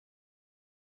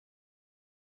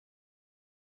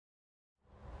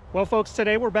Well, folks,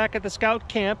 today we're back at the scout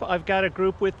camp. I've got a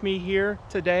group with me here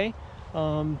today.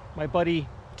 My buddy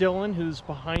Dylan, who's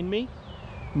behind me,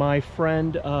 my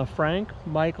friend Frank,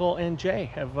 Michael, and Jay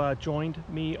have joined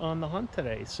me on the hunt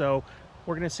today. So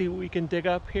we're going to see what we can dig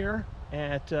up here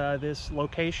at this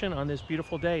location on this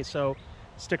beautiful day. So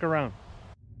stick around.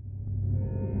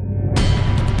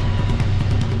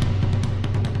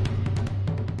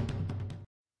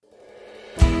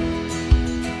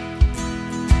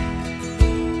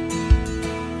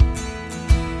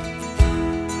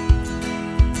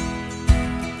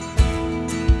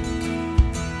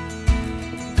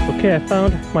 Okay, I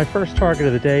found my first target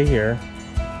of the day here,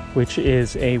 which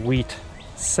is a wheat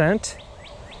scent,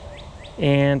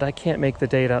 and I can't make the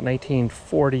date out,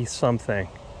 1940 something.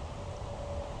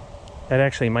 That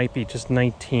actually might be just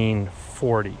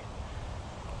 1940.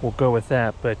 We'll go with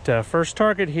that, but first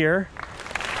target here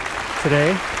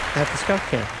today at the scout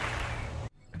camp.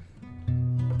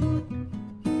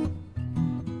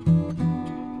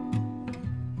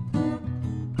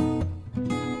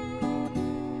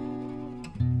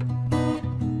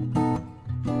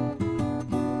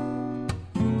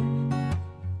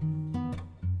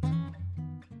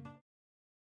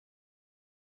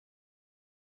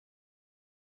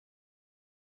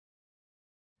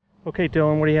 Okay,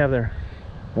 Dylan, what do you have there?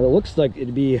 Well, it looks like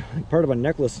it'd be part of a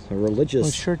necklace, a religious. Oh,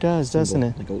 it sure does, doesn't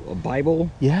it? Like a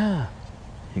Bible. Yeah.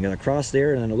 You got a cross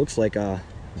there, and then it looks like a.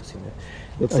 Let's see,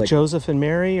 looks like Joseph and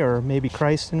Mary, or maybe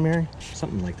Christ and Mary.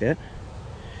 Something like that.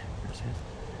 Where's that?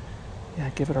 Yeah,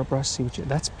 give it our brush. See what you.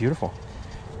 That's beautiful.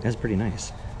 That's pretty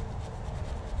nice.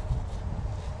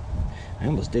 I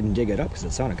almost didn't dig it up because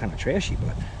it sounded kind of trashy,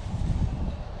 but.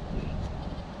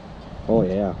 Oh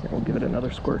yeah. Here, we'll give it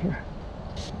another squirt here.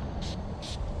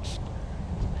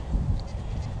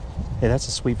 Hey, that's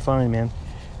a sweet find, man.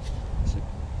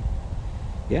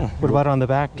 Yeah. What about on the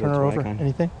back? Turn her over.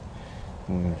 Anything?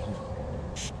 Well,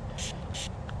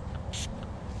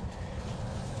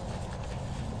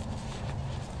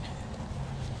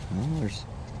 there's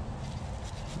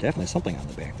definitely something on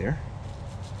the back there.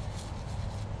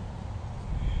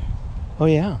 Oh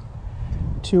yeah.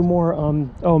 Two more.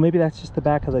 Oh, maybe that's just the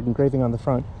back of the engraving on the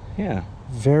front. Yeah.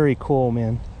 Very cool,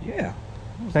 man. Yeah.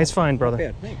 Nice find, brother. Not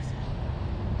bad. Thanks.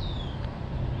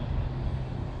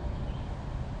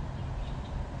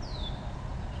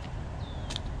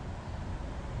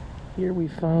 Here we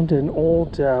found an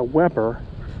old Weber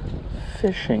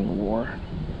fishing lure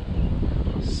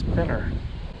spinner.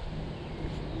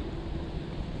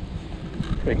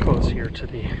 Pretty close here to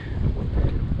the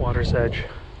water's edge.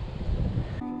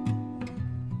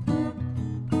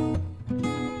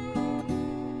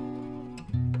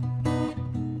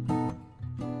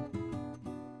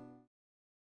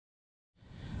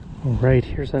 All right,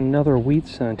 here's another wheat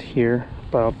scent here,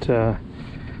 about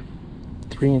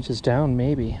 3 inches down,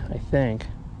 maybe, I think.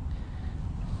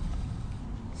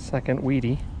 Second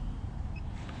weedy.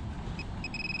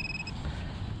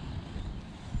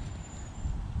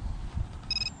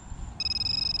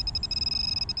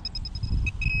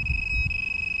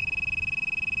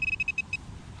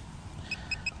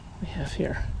 We have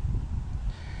here.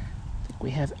 I think we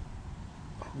have a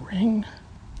ring.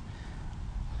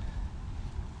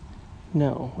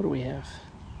 No, what do we have?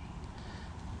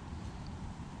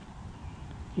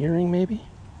 Earring, maybe?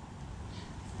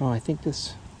 Oh, I think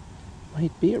this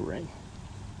might be a ring.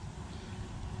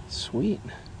 Sweet.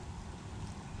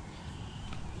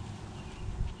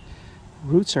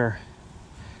 Roots are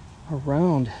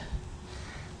around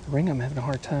the ring. I'm having a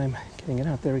hard time getting it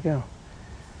out. There we go.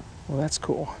 Well, that's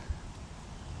cool.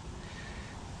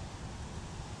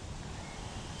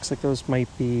 Looks like those might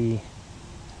be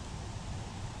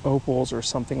opals or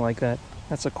something like that.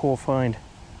 That's a cool find.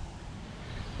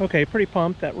 Okay, pretty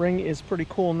pumped. That ring is pretty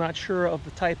cool. Not sure of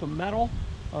the type of metal.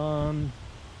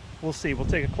 We'll see. We'll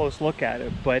take a close look at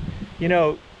it. But you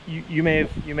know, you may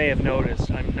have noticed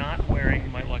I'm not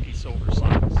wearing my Lucky Silver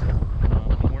socks.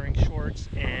 I'm wearing shorts,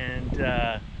 and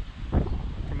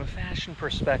from a fashion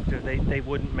perspective, they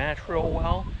wouldn't match real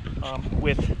well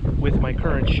with my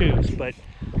current shoes. But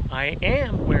I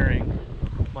am wearing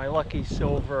my Lucky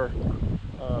Silver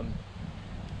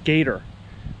gator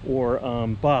or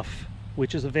buff,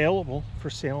 which is available for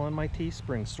sale on my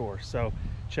Teespring store. So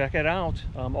check it out.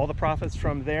 All the profits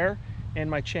from there and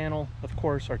my channel, of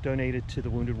course, are donated to the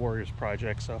Wounded Warriors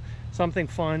Project. So something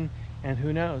fun, and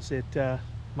who knows, it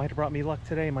might have brought me luck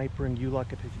today, might bring you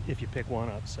luck if you pick one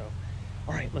up. So,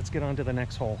 all right, let's get on to the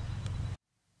next hole.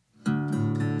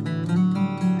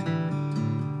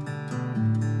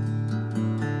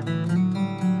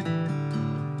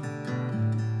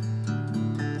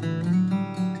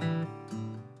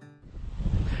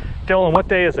 Dylan, what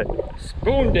day is it?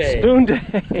 Spoon day. Spoon day.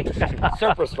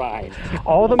 Surface find.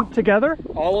 All of them together?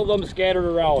 All of them scattered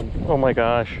around. Oh my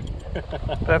gosh.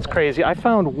 That's crazy. I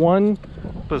found one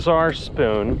bizarre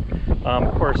spoon.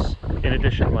 Of course, in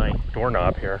addition to my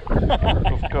doorknob here.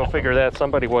 Go figure that.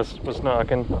 Somebody was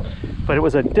knocking. But it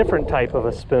was a different type of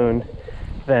a spoon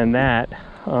than that.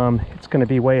 It's going to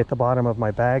be way at the bottom of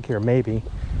my bag here, maybe.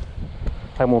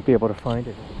 I won't be able to find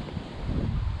it.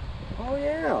 Oh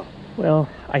yeah. Well,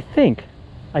 I think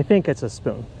it's a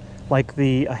spoon. Like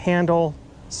a handle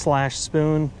slash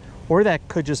spoon, or that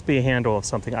could just be a handle of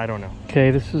something, I don't know.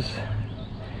 Okay, this is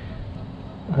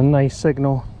a nice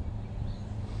signal.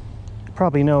 You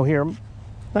probably know here,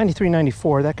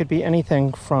 9394, that could be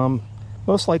anything from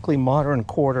most likely modern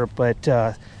quarter, but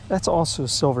that's also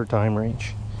silver dime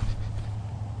range.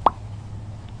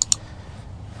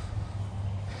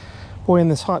 Boy, in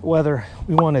this hot weather,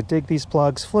 we want to dig these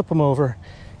plugs, flip them over,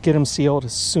 get them sealed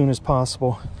as soon as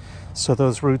possible so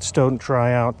those roots don't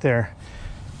dry out there.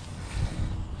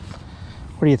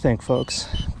 What do you think, folks?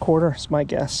 Quarter is my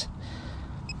guess.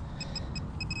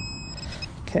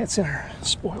 Okay, it's in our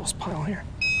spoils pile here.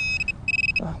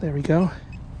 Oh, there we go.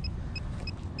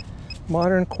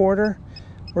 Modern quarter.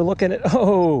 We're looking at,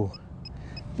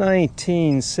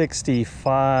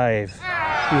 1965.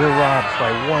 We were robbed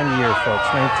by 1 year,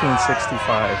 folks.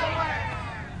 1965.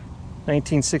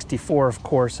 1964, of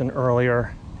course, and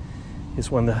earlier is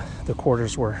when the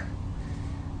quarters were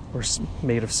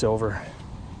made of silver.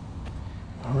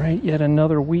 All right, yet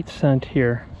another wheat scent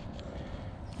here.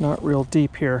 Not real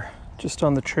deep here, just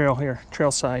on the trail here,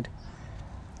 trail side.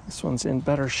 This one's in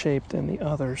better shape than the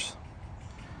others.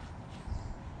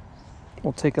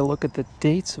 We'll take a look at the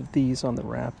dates of these on the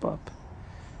wrap up.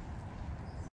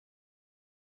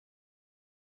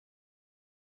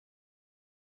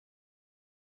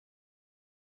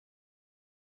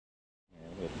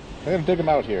 I gotta dig them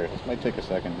out here. This might take a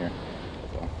second here.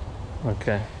 So.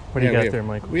 Okay. What do you got there,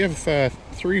 Michael? We have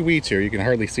 3 wheats here. You can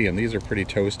hardly see them. These are pretty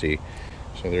toasty.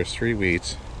 So there's 3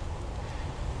 wheats.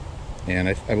 And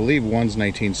I believe one's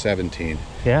 1917.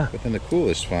 Yeah. But then the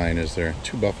coolest find is there are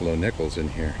 2 buffalo nickels in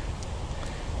here.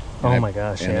 Oh my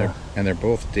gosh, yeah. They're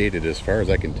both dated as far as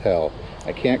I can tell.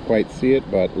 I can't quite see it,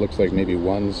 but it looks like maybe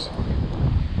one's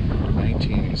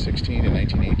 1916 and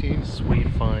 1918. Sweet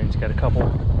finds. Got a couple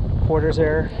quarters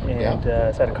there, and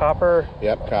is that a copper?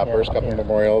 Yep, coppers, couple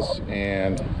memorials,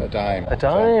 and a dime. A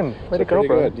dime. Way to go,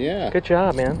 bro. Good. Yeah. Good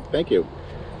job, man. Thank you.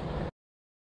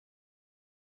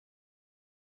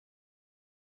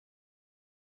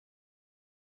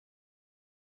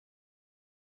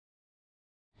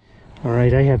 All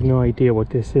right, I have no idea what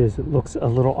this is. It looks a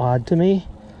little odd to me.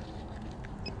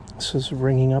 This is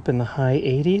ringing up in the high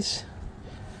 80s.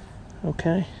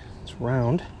 Okay, it's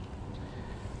round.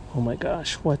 Oh my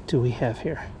gosh, what do we have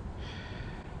here?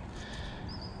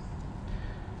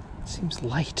 It seems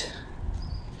light.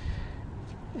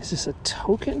 Is this a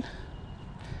token? I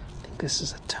think this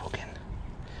is a token.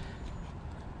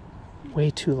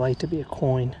 Way too light to be a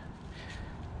coin.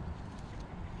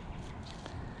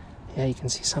 Yeah, you can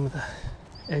see some of the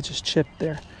edges chipped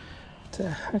there. What the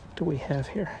heck do we have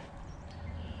here?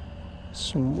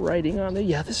 Some writing on it.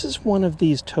 Yeah, this is one of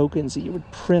these tokens that you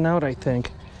would print out, I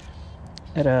think,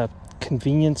 at a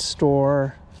convenience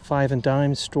store, 5 and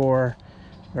dime store,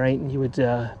 right? And you would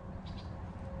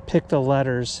pick the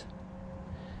letters,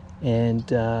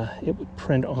 and it would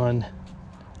print on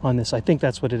this. I think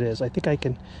that's what it is. I think I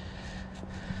can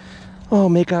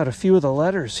make out a few of the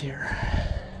letters here.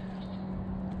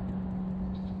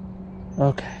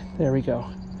 Okay, there we go.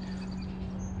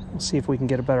 We'll see if we can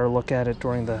get a better look at it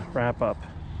during the wrap up.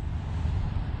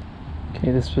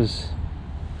 Okay, this was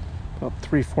about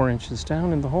 3-4 inches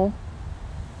down in the hole.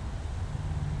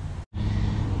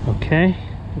 Okay,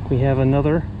 I think we have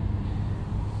another.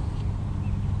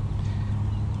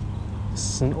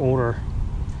 This is an older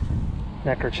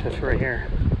neckerchief right here.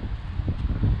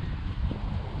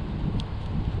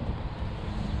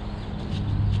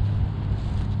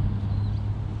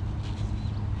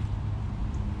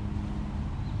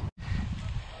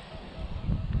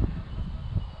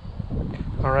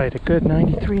 All right, a good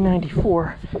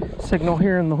 93-94 signal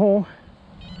here in the hole.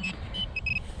 I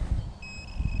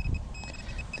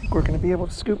think we're going to be able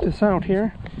to scoop this out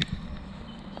here.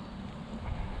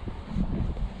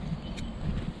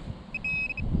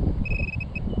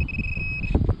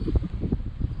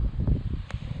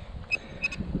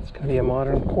 It's going to be a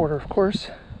modern quarter, of course.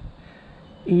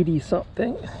 80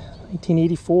 something,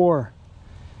 1984.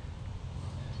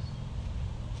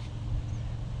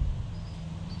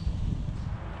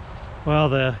 Well,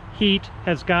 the heat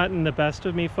has gotten the best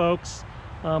of me, folks.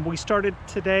 We started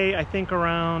today, I think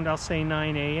around, I'll say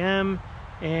 9 a.m.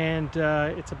 and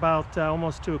it's about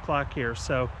almost 2 o'clock here,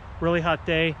 so really hot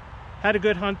day. Had a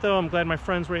good hunt though. I'm glad my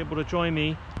friends were able to join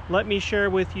me. Let me share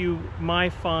with you my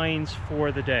finds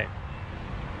for the day.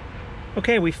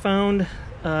 Okay, we found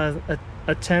a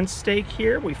tent stake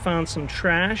here. We found some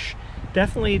trash.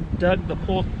 Definitely dug the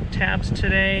pull tabs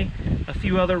today. A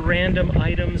few other random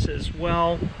items as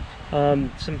well.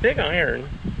 Some big iron.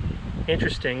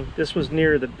 Interesting. This was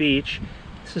near the beach.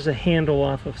 This is a handle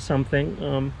off of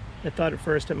something. I thought at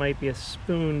first it might be a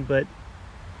spoon, but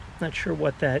not sure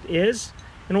what that is.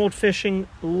 An old fishing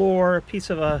lure, a piece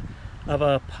of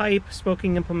a pipe,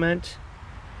 smoking implement,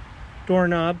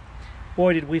 doorknob.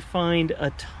 Boy, did we find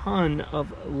a ton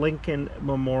of Lincoln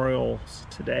memorials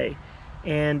today.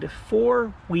 And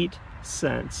 4 wheat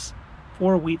cents.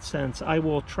 4 wheat cents. I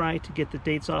will try to get the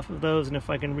dates off of those, and if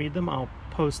I can read them, I'll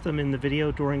post them in the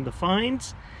video during the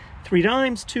finds. 3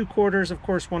 dimes, 2 quarters, of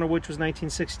course, one of which was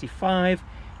 1965.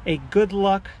 A good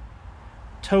luck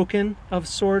token of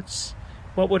sorts.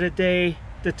 What would a day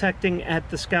detecting at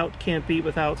the scout camp be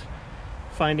without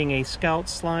finding a scout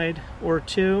slide or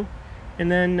 2? And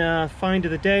then find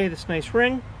of the day, this nice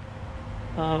ring.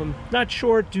 Not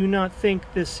sure, do not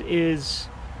think this is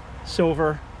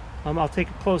silver. I'll take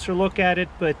a closer look at it,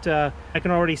 but I can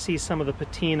already see some of the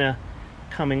patina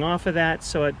coming off of that,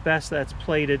 so at best that's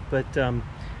plated, but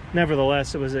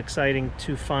nevertheless it was exciting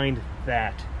to find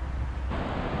that.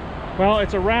 Well,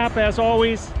 it's a wrap as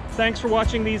always. Thanks for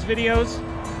watching these videos.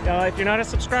 If you're not a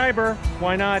subscriber,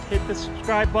 why not hit the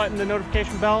subscribe button, the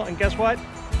notification bell, and guess what?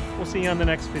 We'll see you on the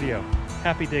next video.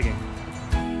 Happy digging.